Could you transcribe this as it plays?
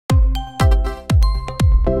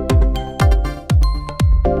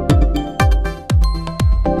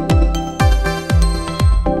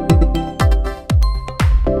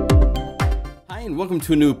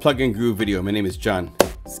to a new Plugin Guru video. My name is John,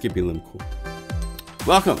 Skippy Lim Cool.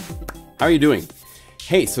 Welcome, how are you doing?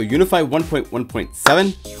 Hey, so Unify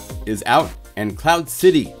 1.1.7 is out and Cloud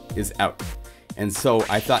City is out. And so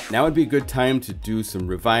I thought now would be a good time to do some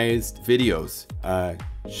revised videos,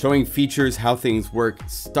 showing features, how things work,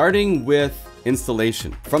 starting with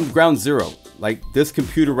installation from ground zero. Like this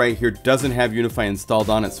computer right here doesn't have Unify installed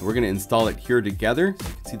on it, so we're gonna install it here together. So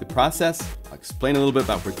you can see the process. I'll explain a little bit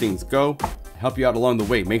about where things go, help you out along the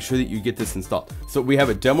way. Make sure that you get this installed. So we have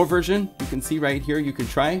a demo version you can see right here, you can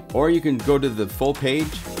try, or you can go to the full page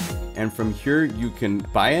and from here you can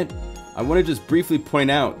buy it. I wanna just briefly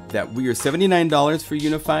point out that we are $79 for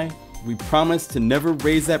Unify. We promise to never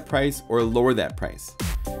raise that price or lower that price.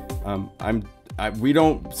 We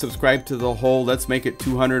don't subscribe to the whole, let's make it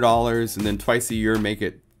 $200 and then twice a year make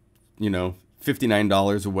it,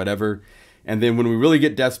 $59 or whatever. And then when we really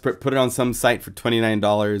get desperate, put it on some site for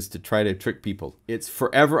 $29 to try to trick people. It's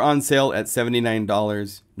forever on sale at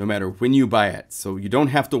 $79, no matter when you buy it. So you don't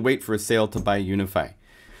have to wait for a sale to buy Unify.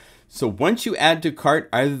 So once you add to cart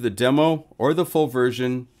either the demo or the full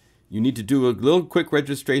version, you need to do a little quick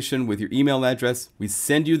registration with your email address. We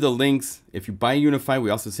send you the links. If you buy Unify, we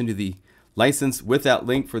also send you the license with that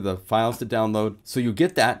link for the files to download. So you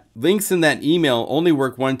get that. Links in that email only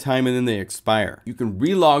work one time and then they expire. You can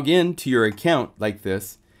re-log in to your account like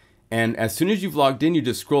this. And as soon as you've logged in, you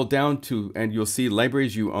just scroll down to, and you'll see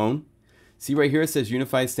libraries you own. See right here, it says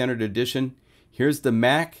Unify Standard Edition. Here's the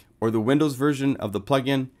Mac or the Windows version of the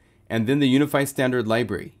plugin, and then the Unify Standard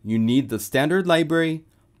Library. You need the standard library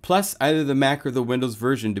plus either the Mac or the Windows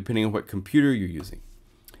version, depending on what computer you're using.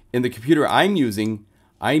 In the computer I'm using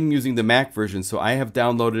the Mac version, so I have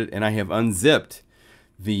downloaded and I have unzipped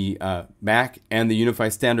the Mac and the Unify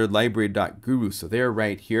Standard Library.guru. So they are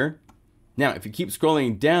right here. Now, if you keep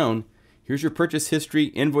scrolling down, here's your purchase history,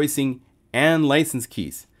 invoicing, and license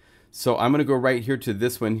keys. So I'm gonna go right here to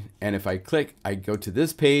this one, and if I click, I go to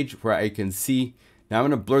this page where I can see. Now I'm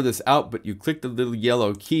gonna blur this out, but you click the little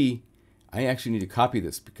yellow key. I actually need to copy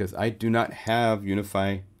this because I do not have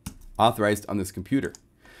Unify authorized on this computer.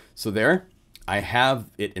 So there. I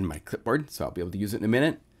have it in my clipboard, so I'll be able to use it in a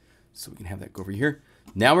minute. So we can have that go over here.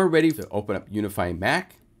 Now we're ready to open up Unify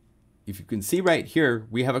Mac. If you can see right here,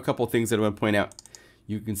 we have a couple of things that I want to point out.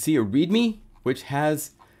 You can see a README, which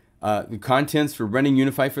has the contents for running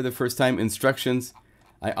Unify for the first time, instructions.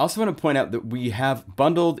 I also want to point out that we have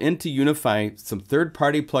bundled into Unify some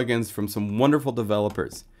third-party plugins from some wonderful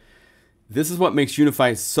developers. This is what makes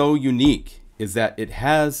Unify so unique. Is that it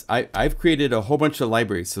has, I've created a whole bunch of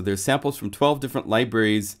libraries. So there's samples from 12 different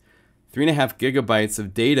libraries, 3.5 gigabytes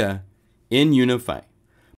of data in Unify.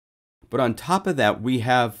 But on top of that, we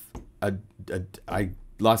have, I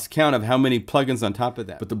lost count of how many plugins on top of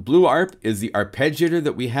that. But the blue ARP is the arpeggiator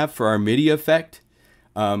that we have for our MIDI effect.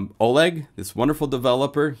 Oleg, this wonderful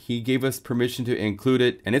developer, he gave us permission to include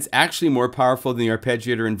it. And it's actually more powerful than the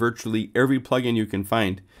arpeggiator in virtually every plugin you can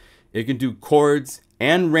find. It can do chords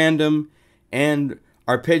and random and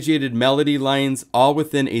arpeggiated melody lines all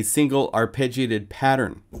within a single arpeggiated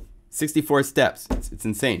pattern. 64 steps. It's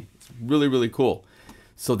insane. It's really, really cool.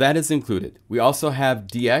 So that is included. We also have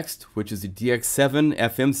DX'd, which is a DX7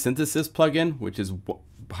 FM synthesis plugin, which is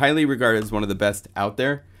highly regarded as one of the best out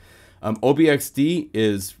there. OBXD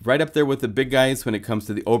is right up there with the big guys when it comes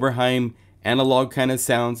to the Oberheim analog kind of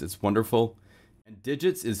sounds. It's wonderful. And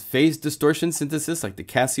Digits is phase distortion synthesis, like the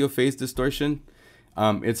Casio phase distortion.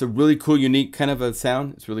 It's a really cool, unique kind of a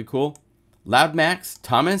sound. It's really cool. Loudmax,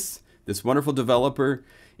 Thomas, this wonderful developer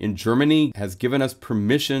in Germany, has given us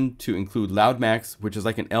permission to include Loudmax, which is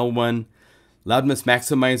like an L1 loudness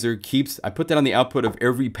maximizer. I put that on the output of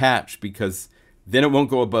every patch because then it won't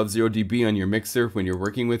go above 0 dB on your mixer when you're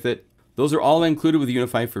working with it. Those are all included with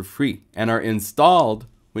Unify for free and are installed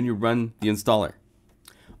when you run the installer.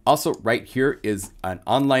 Also, right here is an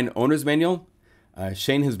online owner's manual.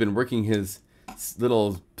 Shane has been working his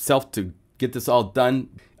little self to get this all done.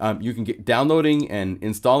 You can get downloading and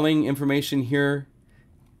installing information here.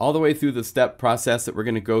 All the way through the step process that we're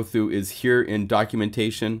going to go through is here in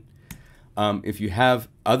documentation. If you have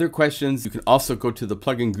other questions, you can also go to the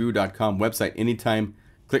pluginguru.com website anytime,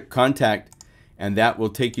 click contact, and that will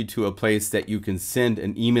take you to a place that you can send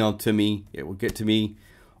an email to me. It will get to me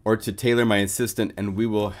or to Taylor, my assistant, and we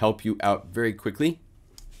will help you out very quickly.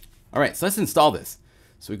 All right, so let's install this.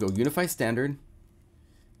 So we go Unify Standard,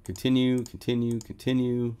 continue, continue,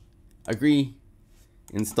 continue, agree,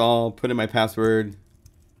 install, put in my password,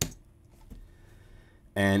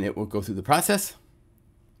 and it will go through the process.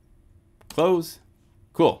 Close.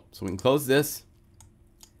 Cool. So we can close this,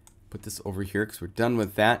 put this over here because we're done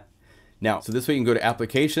with that. Now, so this way you can go to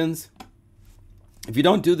Applications, If you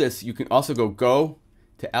don't do this, you can also go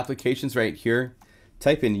to applications right here,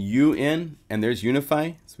 type in UN, and there's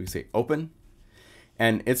Unify. So we say open.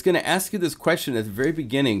 And it's going to ask you this question at the very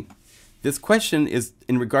beginning. This question is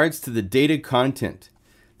in regards to the data content,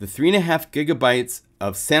 the 3.5 gigabytes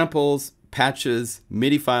of samples, patches,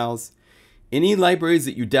 MIDI files. Any libraries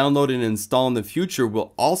that you download and install in the future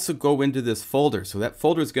will also go into this folder. So that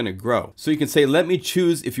folder is going to grow. So you can say, let me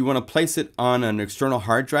choose if you want to place it on an external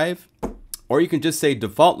hard drive, or you can just say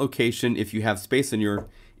default location if you have space on your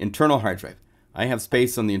internal hard drive. I have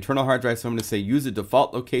space on the internal hard drive, so I'm going to say use a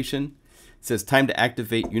default location. It says time to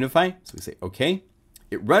activate Unify. So we say okay.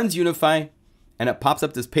 It runs Unify and it pops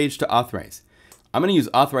up this page to authorize. I'm going to use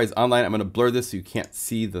authorize online. I'm going to blur this so you can't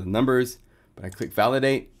see the numbers, but I click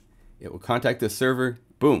validate. It will contact the server,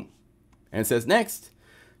 boom. And it says next,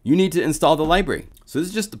 you need to install the library. So this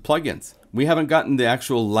is just the plugins. We haven't gotten the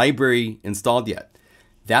actual library installed yet.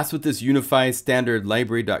 That's what this Unify standard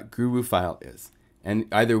library.guru file is. And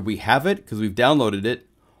either we have it because we've downloaded it,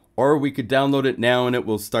 or we could download it now and it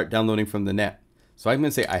will start downloading from the net. So I'm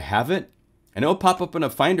going to say I have it, and it'll pop up in a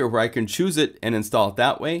Finder where I can choose it and install it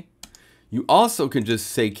that way. You also can just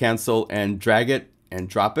say cancel and drag it and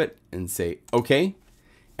drop it and say okay.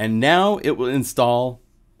 And now it will install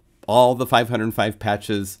all the 505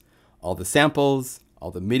 patches, all the samples,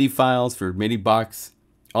 all the MIDI files for MIDI box,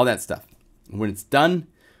 all that stuff. And when it's done,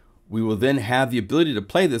 we will then have the ability to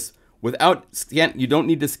play this without scan. You don't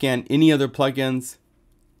need to scan any other plugins.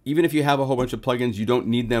 Even if you have a whole bunch of plugins, you don't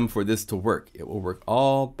need them for this to work. It will work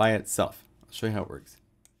all by itself. I'll show you how it works.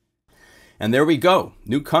 And there we go.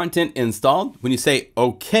 New content installed. When you say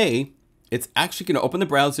okay, it's actually going to open the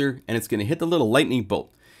browser and it's going to hit the little lightning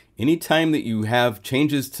bolt. Anytime that you have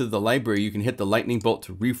changes to the library, you can hit the lightning bolt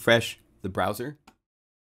to refresh the browser.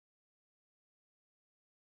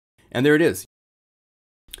 And there it is.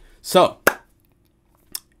 So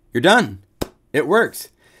you're done. It works.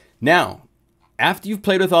 Now, after you've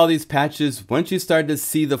played with all these patches, once you start to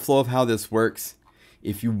see the flow of how this works,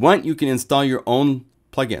 if you want, you can install your own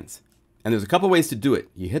plugins. And there's a couple ways to do it.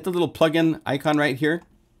 You hit the little plugin icon right here.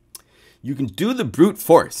 You can do the brute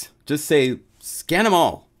force. Just say, scan them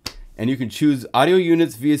all. And you can choose audio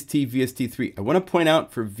units, VST, VST3. I want to point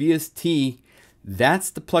out for VST, that's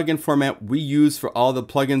the plugin format we use for all the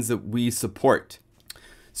plugins that we support.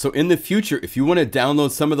 So in the future, if you want to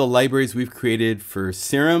download some of the libraries we've created for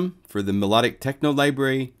Serum, for the melodic techno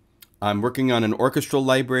library, I'm working on an orchestral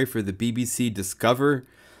library for the BBC Discover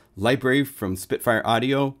library from Spitfire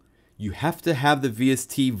Audio. You have to have the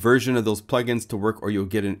VST version of those plugins to work or you'll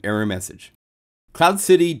get an error message. Cloud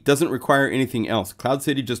City doesn't require anything else. Cloud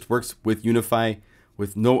City just works with Unify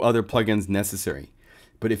with no other plugins necessary.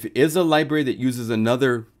 But if it is a library that uses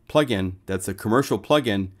another plugin that's a commercial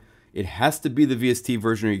plugin, it has to be the VST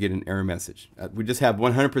version or you get an error message. We just have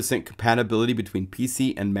 100% compatibility between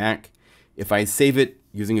PC and Mac if I save it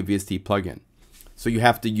using a VST plugin. So you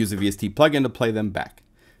have to use a VST plugin to play them back.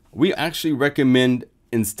 We actually recommend,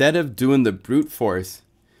 instead of doing the brute force,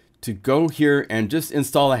 to go here and just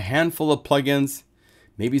install a handful of plugins,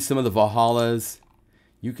 maybe some of the Valhallas.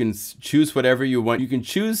 You can choose whatever you want. You can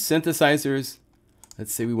choose synthesizers.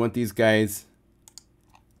 Let's say we want these guys.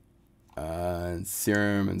 And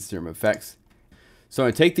Serum and Serum Effects. So I'm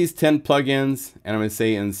going to take these 10 plugins and I'm going to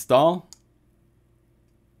say install.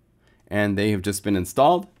 And they have just been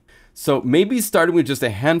installed. So maybe starting with just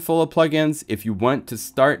a handful of plugins. If you want to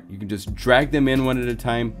start, you can just drag them in one at a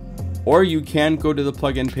time. Or you can go to the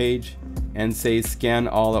plugin page and say scan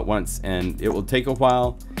all at once. And it will take a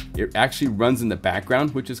while. It actually runs in the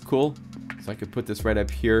background, which is cool. So I could put this right up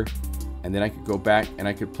here. And then I could go back and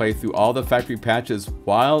I could play through all the factory patches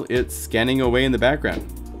while it's scanning away in the background.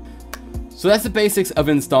 So that's the basics of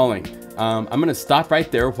installing. I'm going to stop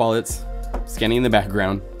right there while it's scanning in the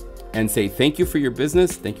background and say thank you for your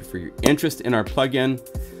business. Thank you for your interest in our plugin.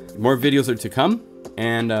 More videos are to come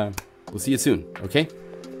and we'll see you soon. Okay.